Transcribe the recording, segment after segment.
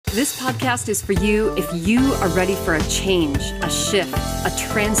This podcast is for you if you are ready for a change, a shift, a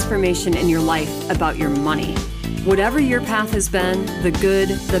transformation in your life about your money. Whatever your path has been, the good,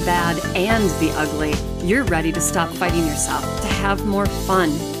 the bad, and the ugly, you're ready to stop fighting yourself, to have more fun,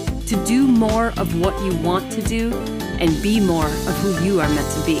 to do more of what you want to do, and be more of who you are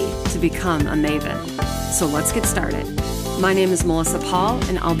meant to be, to become a maven. So let's get started. My name is Melissa Paul,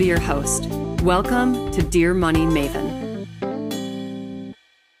 and I'll be your host. Welcome to Dear Money Maven.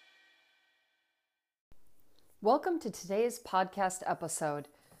 Welcome to today's podcast episode.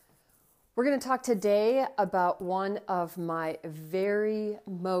 We're going to talk today about one of my very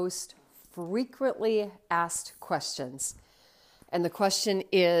most frequently asked questions. And the question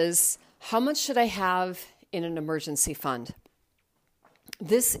is, how much should I have in an emergency fund?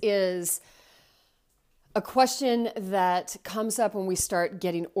 This is a question that comes up when we start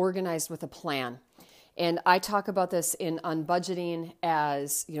getting organized with a plan. And I talk about this on budgeting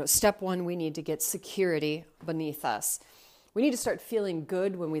as, step one, we need to get security beneath us. We need to start feeling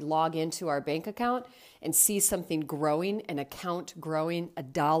good when we log into our bank account and see something growing, an account growing, a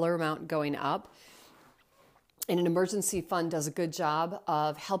dollar amount going up. And an emergency fund does a good job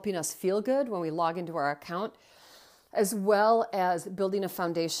of helping us feel good when we log into our account, as well as building a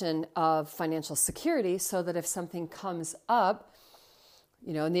foundation of financial security so that if something comes up,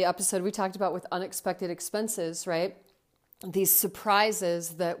 in the episode we talked about with unexpected expenses, right? These surprises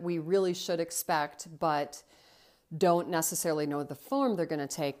that we really should expect, but don't necessarily know the form they're going to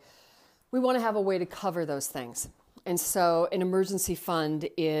take. We want to have a way to cover those things. And so an emergency fund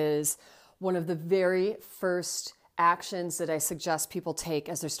is one of the very first actions that I suggest people take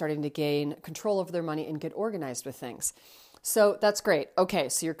as they're starting to gain control over their money and get organized with things. So that's great. Okay,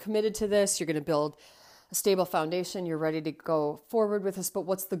 so you're committed to this. You're going to build a stable foundation. You're ready to go forward with this, but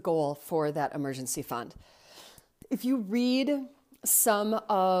what's the goal for that emergency fund? If you read some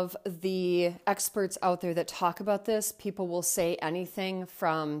of the experts out there that talk about this, people will say anything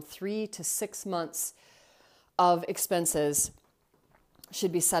from 3 to 6 months of expenses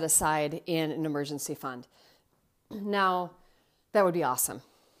should be set aside in an emergency fund. Now, that would be awesome.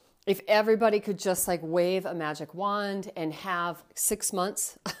 If everybody could just wave a magic wand and have 6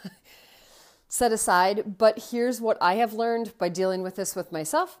 months set aside. But here's what I have learned by dealing with this with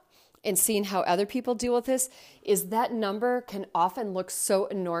myself and seeing how other people deal with this is that number can often look so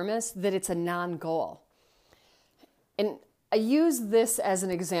enormous that it's a non-goal. And I use this as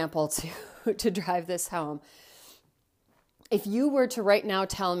an example to drive this home. If you were to right now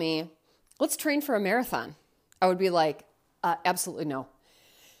tell me, let's train for a marathon, I would be like, absolutely no.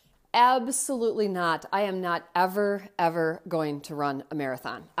 Absolutely not. I am not ever going to run a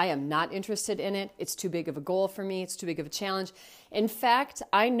marathon. I am not interested in it. It's too big of a goal for me. It's too big of a challenge. In fact,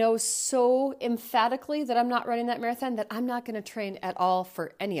 I know so emphatically that I'm not running that marathon that I'm not going to train at all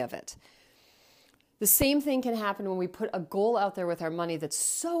for any of it. The same thing can happen when we put a goal out there with our money that's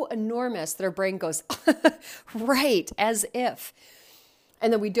so enormous that our brain goes, right, as if.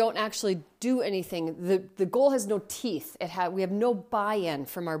 And then we don't actually do anything. The goal has no teeth. We have no buy-in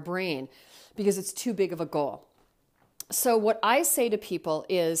from our brain because it's too big of a goal. So what I say to people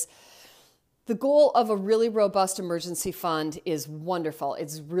is the goal of a really robust emergency fund is wonderful.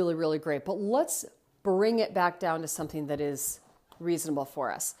 It's really, really great. But let's bring it back down to something that is reasonable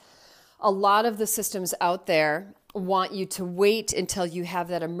for us. A lot of the systems out there want you to wait until you have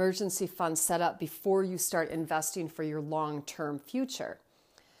that emergency fund set up before you start investing for your long-term future.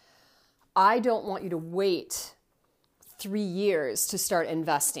 I don't want you to wait 3 years to start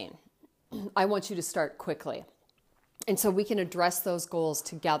investing. I want you to start quickly. And so we can address those goals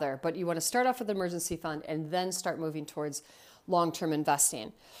together, but you want to start off with the emergency fund and then start moving towards long-term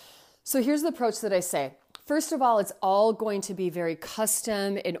investing. So here's the approach that I say. First of all, it's all going to be very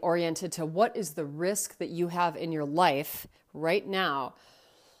custom and oriented to what is the risk that you have in your life right now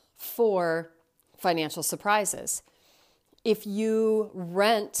for financial surprises. If you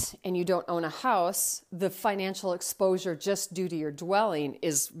rent and you don't own a house, the financial exposure just due to your dwelling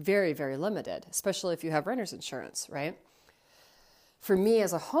is very, very limited, especially if you have renter's insurance, right? For me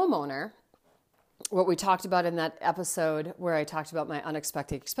as a homeowner, what we talked about in that episode where I talked about my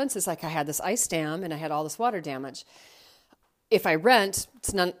unexpected expenses, I had this ice dam and I had all this water damage. If I rent,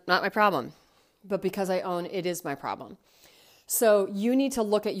 it's not my problem, but because I own, it is my problem. So you need to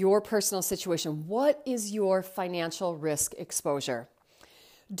look at your personal situation. What is your financial risk exposure?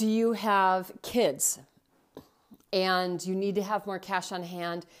 Do you have kids and you need to have more cash on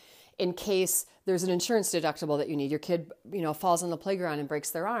hand in case there's an insurance deductible that you need? Your kid, falls on the playground and breaks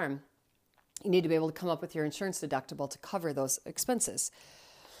their arm. You need to be able to come up with your insurance deductible to cover those expenses.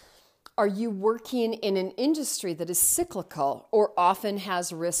 Are you working in an industry that is cyclical or often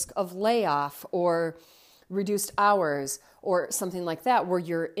has risk of layoff or reduced hours or something like that, where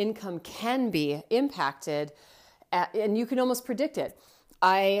your income can be impacted and you can almost predict it?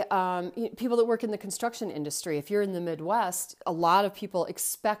 People that work in the construction industry, if you're in the Midwest, a lot of people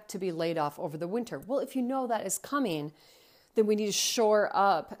expect to be laid off over the winter. Well, if you know that is coming, then we need to shore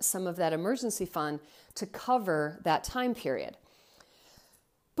up some of that emergency fund to cover that time period.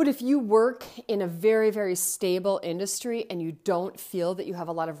 But if you work in a very, very stable industry and you don't feel that you have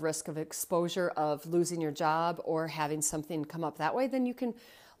a lot of risk of exposure of losing your job or having something come up that way, then you can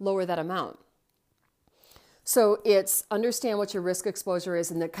lower that amount. So it's understand what your risk exposure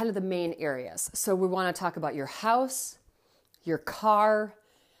is and the kind of the main areas. So we want to talk about your house, your car,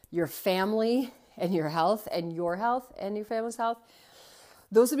 your family and your health and your family's health.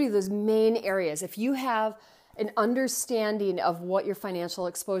 Those would be those main areas. If you have an understanding of what your financial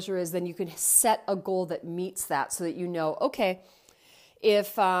exposure is, then you can set a goal that meets that so that you know, okay,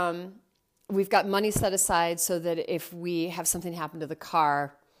 if we've got money set aside so that if we have something happen to the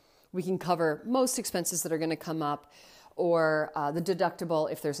car, we can cover most expenses that are going to come up, or the deductible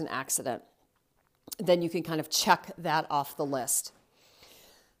if there's an accident. Then you can kind of check that off the list.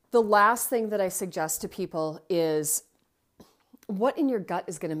 The last thing that I suggest to people is what in your gut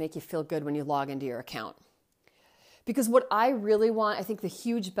is going to make you feel good when you log into your account. Because what I really want, I think the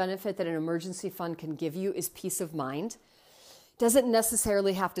huge benefit that an emergency fund can give you is peace of mind. Doesn't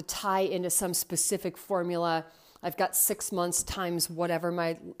necessarily have to tie into some specific formula. I've got 6 months times whatever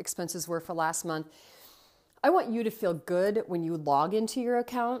my expenses were for last month. I want you to feel good when you log into your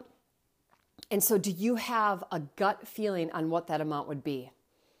account. And so do you have a gut feeling on what that amount would be?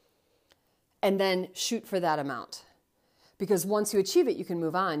 And then shoot for that amount. Because once you achieve it, you can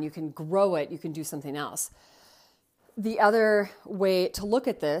move on, you can grow it, you can do something else. The other way to look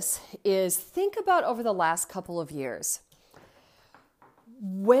at this is think about over the last couple of years.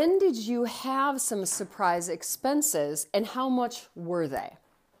 When did you have some surprise expenses and how much were they?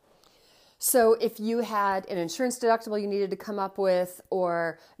 So if you had an insurance deductible you needed to come up with,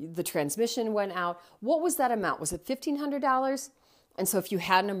 or the transmission went out, what was that amount? Was it $1,500? And so if you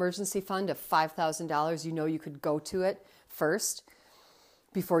had an emergency fund of $5,000, you know you could go to it first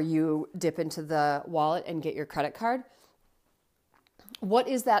before you dip into the wallet and get your credit card. What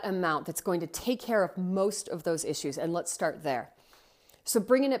is that amount that's going to take care of most of those issues? And let's start there. So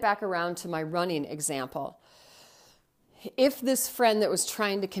bringing it back around to my running example, if this friend that was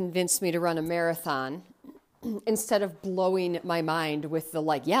trying to convince me to run a marathon, instead of blowing my mind with the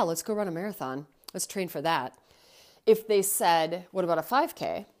like, yeah, let's go run a marathon, let's train for that. If they said, what about a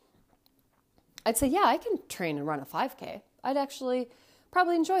 5K? I'd say, yeah, I can train and run a 5K. I'd actually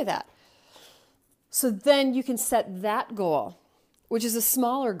probably enjoy that. So then you can set that goal, which is a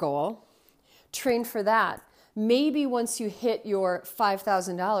smaller goal, train for that. Maybe once you hit your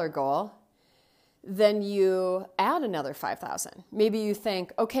 $5,000 goal, then you add another $5,000. Maybe you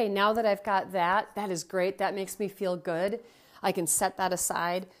think, okay, now that I've got that, that is great. That makes me feel good. I can set that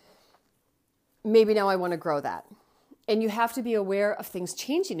aside. Maybe now I want to grow that. And you have to be aware of things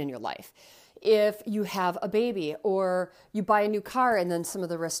changing in your life. If you have a baby or you buy a new car and then some of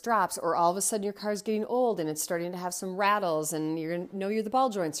the risk drops, or all of a sudden your car is getting old and it's starting to have some rattles and the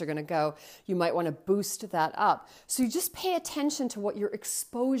ball joints are going to go, you might want to boost that up. So you just pay attention to what your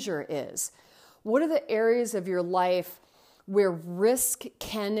exposure is. What are the areas of your life where risk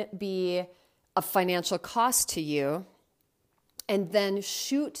can be a financial cost to you? And then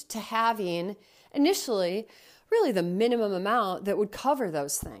shoot to having initially really the minimum amount that would cover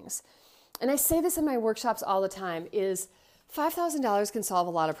those things. And I say this in my workshops all the time, is $5,000 can solve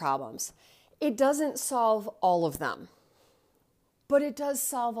a lot of problems. It doesn't solve all of them, but it does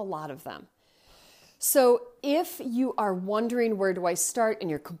solve a lot of them. So if you are wondering where do I start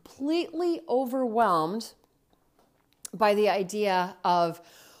and you're completely overwhelmed by the idea of,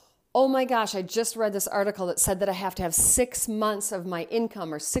 oh my gosh, I just read this article that said that I have to have 6 months of my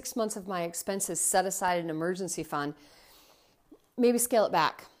income or 6 months of my expenses set aside in an emergency fund, maybe scale it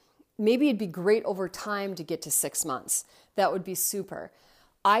back. Maybe it'd be great over time to get to 6 months. That would be super.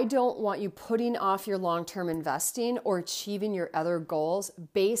 I don't want you putting off your long-term investing or achieving your other goals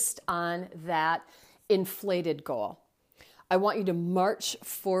based on that inflated goal. I want you to march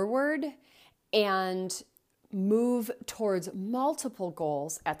forward and move towards multiple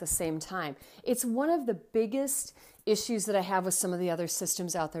goals at the same time. It's one of the biggest issues that I have with some of the other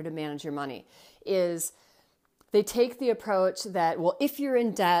systems out there to manage your money is they take the approach that, well, if you're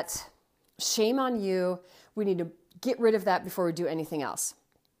in debt, shame on you. We need to get rid of that before we do anything else.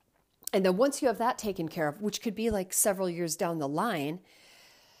 And then once you have that taken care of, which could be like several years down the line,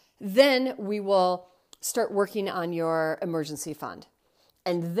 Then we will start working on your emergency fund.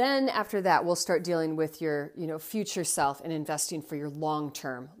 And then after that, we'll start dealing with your, future self and investing for your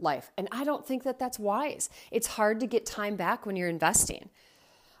long-term life. And I don't think that that's wise. It's hard to get time back when you're investing.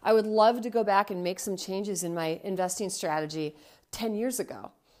 I would love to go back and make some changes in my investing strategy 10 years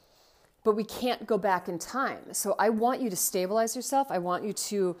ago, but we can't go back in time. So I want you to stabilize yourself. I want you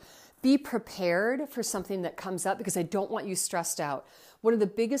to be prepared for something that comes up because I don't want you stressed out. One of the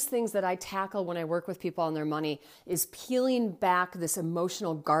biggest things that I tackle when I work with people on their money is peeling back this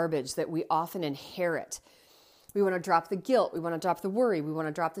emotional garbage that we often inherit. We want to drop the guilt. We want to drop the worry. We want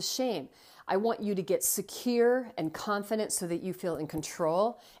to drop the shame. I want you to get secure and confident so that you feel in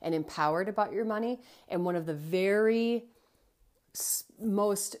control and empowered about your money. And one of the very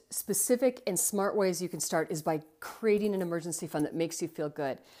most specific and smart ways you can start is by creating an emergency fund that makes you feel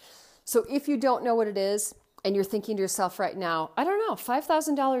good. So if you don't know what it is and you're thinking to yourself right now, I don't know,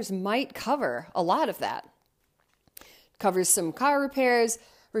 $5,000 might cover a lot of that. Covers some car repairs,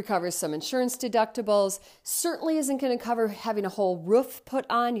 recovers some insurance deductibles, certainly isn't going to cover having a whole roof put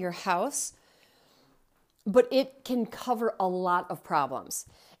on your house, but it can cover a lot of problems.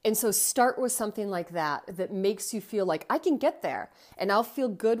 And so start with something like that makes you feel like I can get there and I'll feel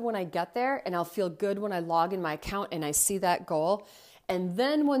good when I get there and I'll feel good when I log in my account and I see that goal. And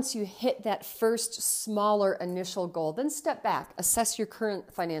then once you hit that first smaller initial goal, then step back, assess your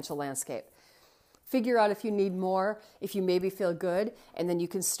current financial landscape. Figure out if you need more, if you maybe feel good, and then you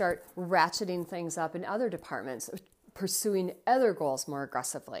can start ratcheting things up in other departments, pursuing other goals more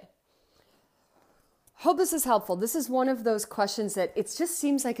aggressively. Hope this is helpful. This is one of those questions that it just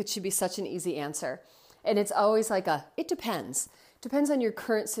seems like it should be such an easy answer. And it's always like it depends. Depends on your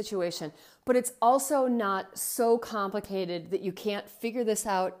current situation. But it's also not so complicated that you can't figure this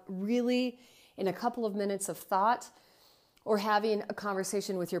out really in a couple of minutes of thought or having a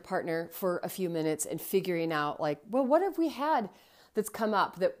conversation with your partner for a few minutes and figuring out what have we had that's come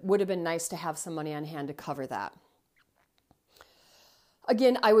up that would have been nice to have some money on hand to cover that.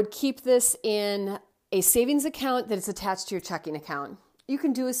 Again, I would keep this in a savings account that is attached to your checking account. You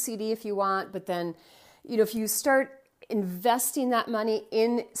can do a CD if you want, but then, if you start investing that money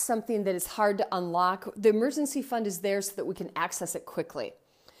in something that is hard to unlock, the emergency fund is there so that we can access it quickly.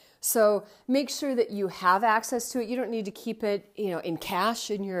 So make sure that you have access to it. You don't need to keep it, in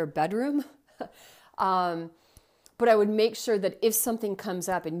cash in your bedroom. But I would make sure that if something comes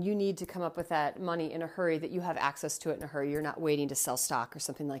up and you need to come up with that money in a hurry, that you have access to it in a hurry. You're not waiting to sell stock or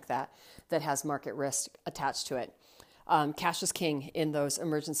something like that has market risk attached to it. Cash is king in those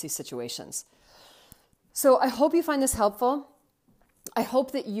emergency situations. So I hope you find this helpful. I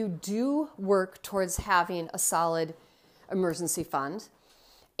hope that you do work towards having a solid emergency fund.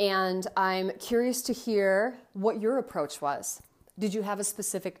 And I'm curious to hear what your approach was. Did you have a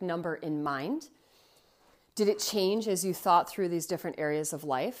specific number in mind? Did it change as you thought through these different areas of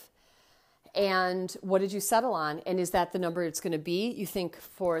life? And what did you settle on? And is that the number it's going to be, you think,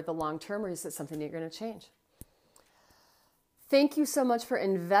 for the long term, or is it something that you're going to change? Thank you so much for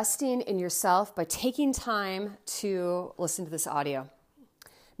investing in yourself by taking time to listen to this audio.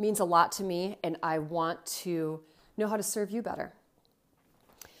 It means a lot to me, and I want to know how to serve you better.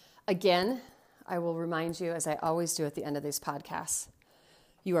 Again, I will remind you, as I always do at the end of these podcasts,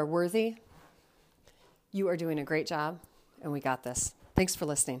 you are worthy, you are doing a great job, and we got this. Thanks for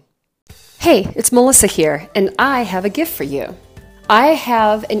listening. Hey, it's Melissa here, and I have a gift for you. I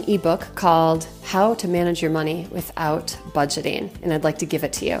have an ebook called How to Manage Your Money Without Budgeting, and I'd like to give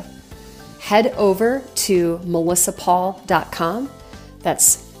it to you. Head over to melissapahl.com.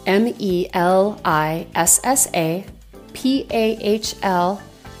 That's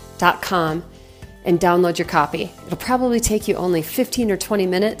MELISSAPAHL.com and download your copy. It'll probably take you only 15 or 20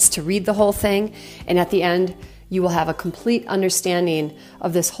 minutes to read the whole thing, and at the end, you will have a complete understanding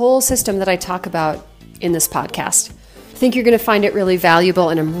of this whole system that I talk about in this podcast. I think you're going to find it really valuable,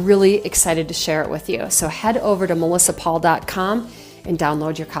 and I'm really excited to share it with you. So head over to melissapahl.com and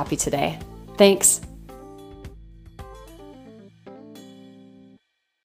download your copy today. Thanks.